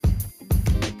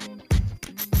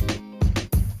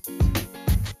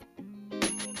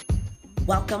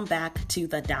Welcome back to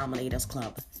the Dominators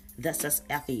Club. This is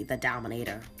Effie, the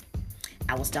Dominator.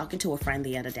 I was talking to a friend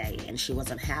the other day and she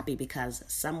wasn't happy because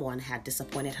someone had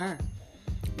disappointed her.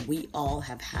 We all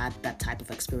have had that type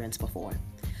of experience before.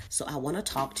 So I want to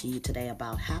talk to you today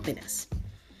about happiness.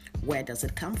 Where does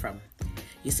it come from?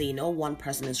 You see, no one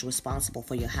person is responsible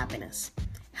for your happiness.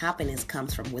 Happiness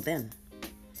comes from within.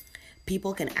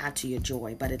 People can add to your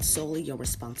joy, but it's solely your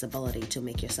responsibility to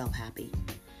make yourself happy.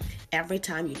 Every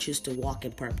time you choose to walk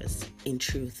in purpose, in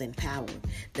truth, and power,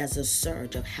 there's a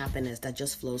surge of happiness that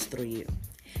just flows through you.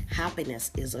 Happiness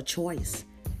is a choice.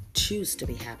 Choose to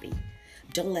be happy.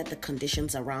 Don't let the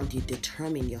conditions around you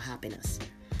determine your happiness.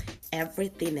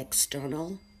 Everything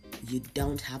external, you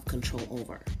don't have control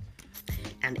over.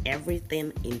 And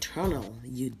everything internal,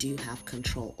 you do have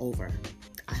control over.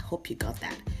 I hope you got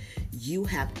that. You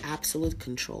have absolute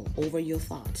control over your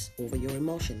thoughts, over your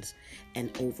emotions,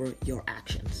 and over your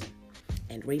actions.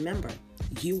 And remember,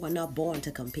 you were not born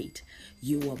to compete.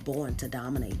 You were born to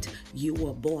dominate. You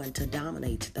were born to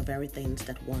dominate the very things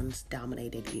that once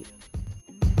dominated you.